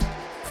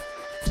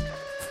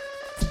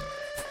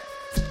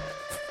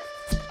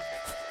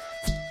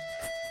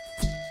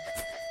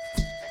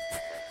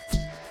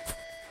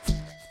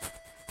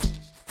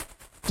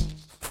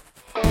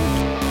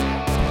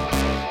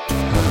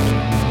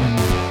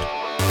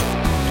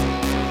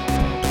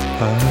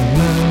I'm a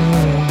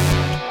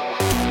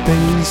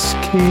bass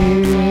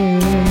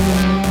kid.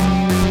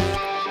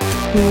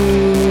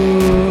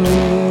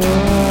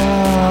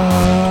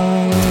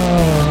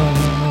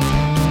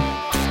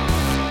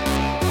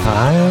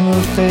 I'm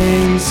a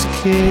bass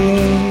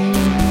kid,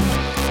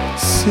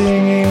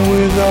 singing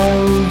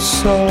without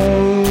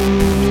soul.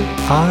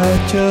 I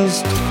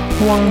just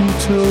want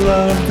to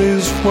love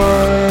this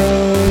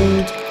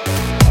world.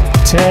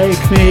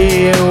 Take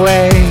me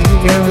away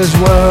in this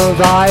world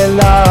I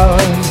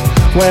love,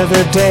 where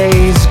the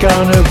day's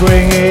gonna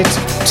bring it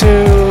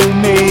to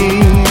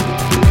me.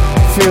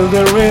 Feel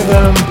the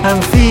rhythm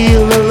and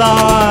feel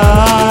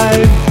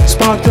alive.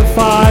 Spark the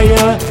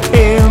fire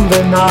in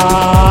the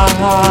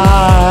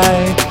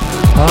night.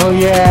 Oh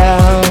yeah.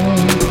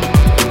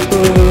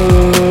 Ooh.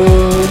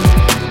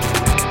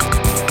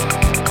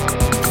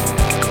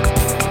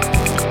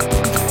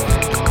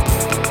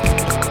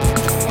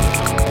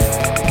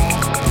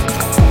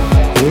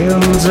 In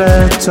the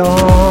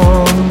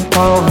dawn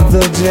of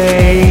the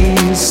day,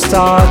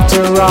 start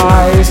to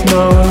rise.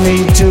 No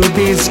need to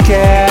be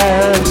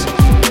scared.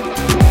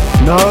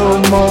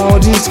 No more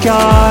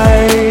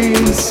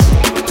disguise.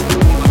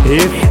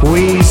 If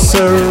we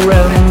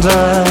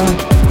surrender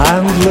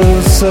and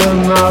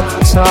loosen up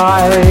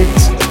tight,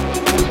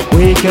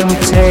 we can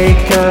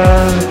take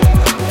a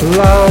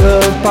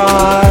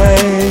lullaby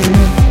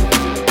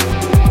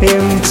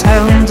in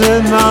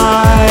tender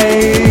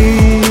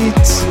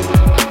night.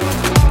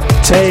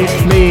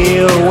 Take me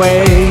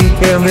away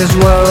in this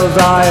world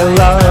I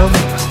love,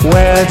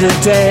 where the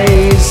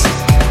day's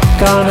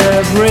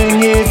gonna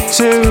bring it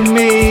to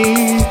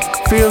me.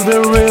 Feel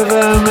the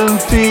rhythm and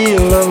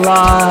feel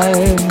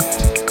alive.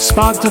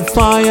 Spark the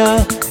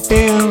fire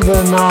in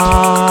the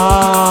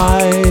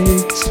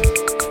night.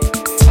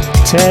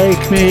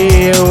 Take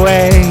me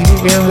away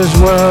in this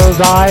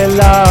world I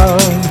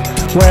love,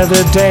 where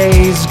the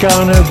day's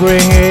gonna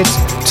bring it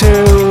to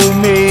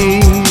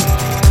me.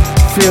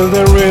 Feel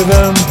the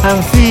rhythm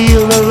and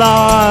feel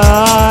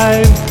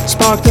alive.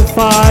 Spark the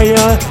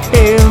fire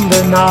in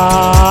the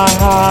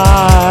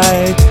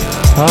night.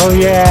 Oh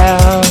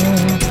yeah.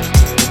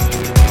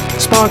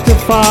 Spark the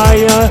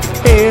fire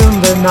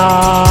in the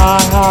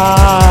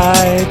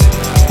night.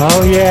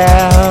 Oh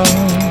yeah.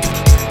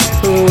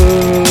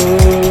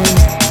 Ooh.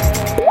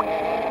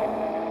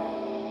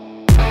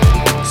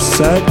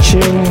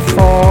 Searching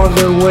for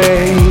the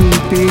way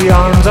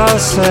beyond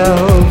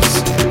ourselves.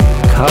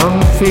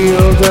 Come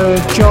feel the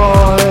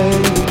joy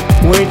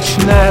which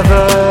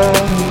never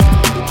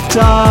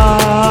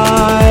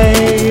dies.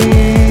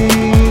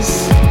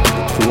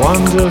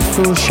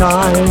 Wonderful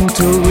shine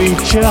to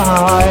reach a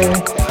high,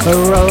 a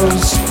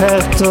rose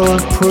petal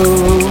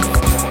proof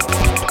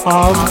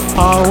of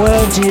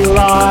our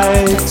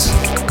delight,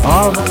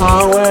 of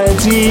our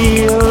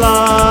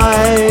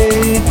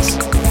delight.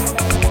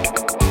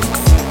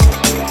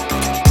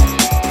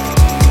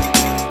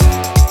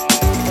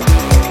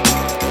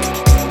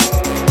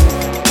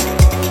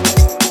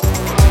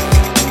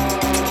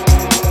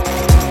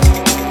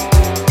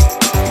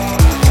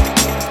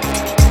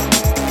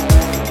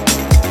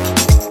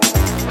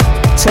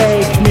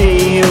 Take me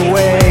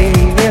away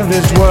in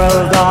this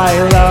world I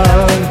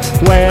love,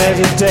 where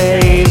the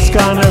day's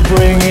gonna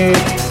bring it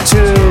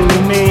to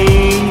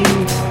me.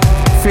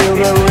 Feel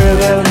the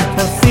rhythm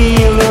and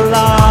feel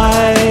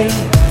alive.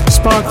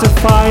 Spark the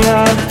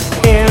fire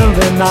in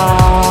the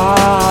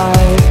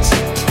night.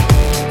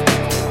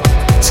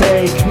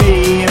 Take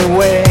me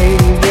away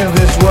in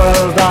this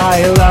world I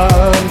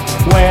love,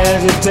 where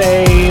the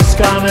day's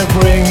gonna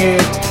bring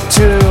it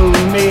to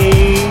me.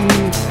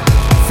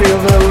 Feel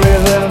the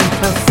rhythm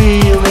and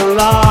feel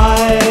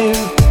alive.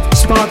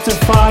 Spark the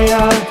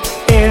fire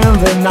in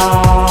the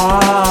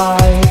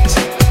night.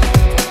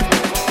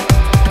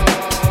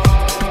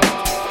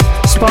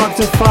 Spark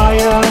the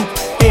fire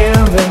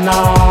in the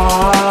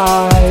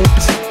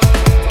night.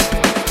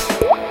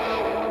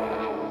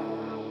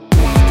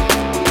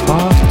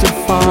 Spark the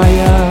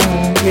fire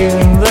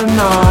in the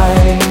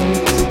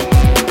night.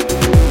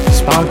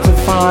 Spark the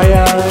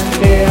fire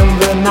in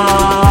the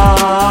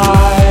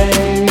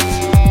night.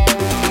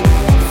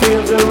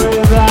 Feel the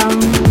rhythm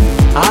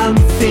and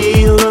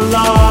feel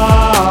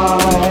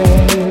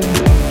alive.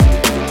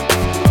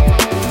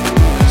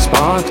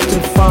 Spark the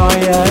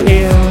fire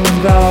in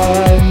the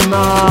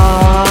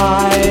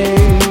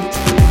night.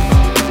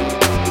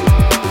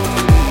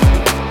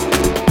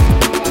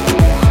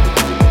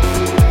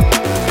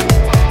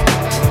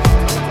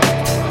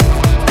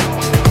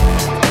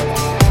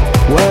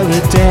 Well,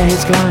 the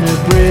day's gonna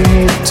bring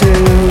it to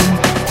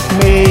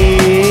me.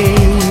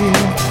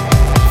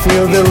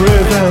 Feel the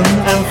rhythm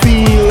and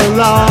feel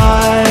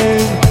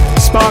alive.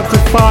 Spark the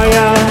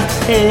fire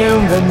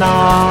in the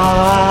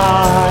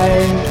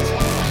night.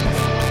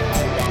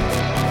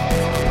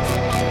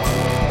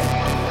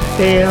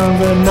 In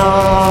the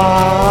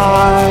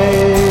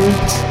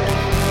night.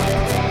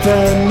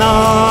 The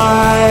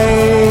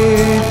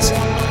night.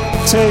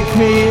 Take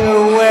me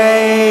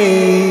away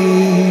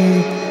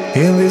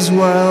in this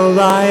world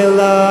I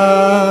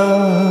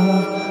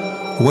love,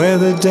 where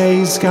the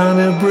day's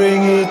gonna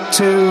bring it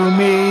to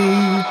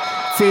me.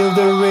 Feel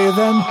the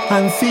rhythm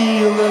and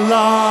feel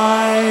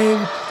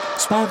alive.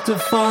 Spark the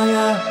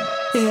fire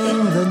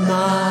in the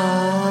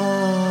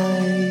night.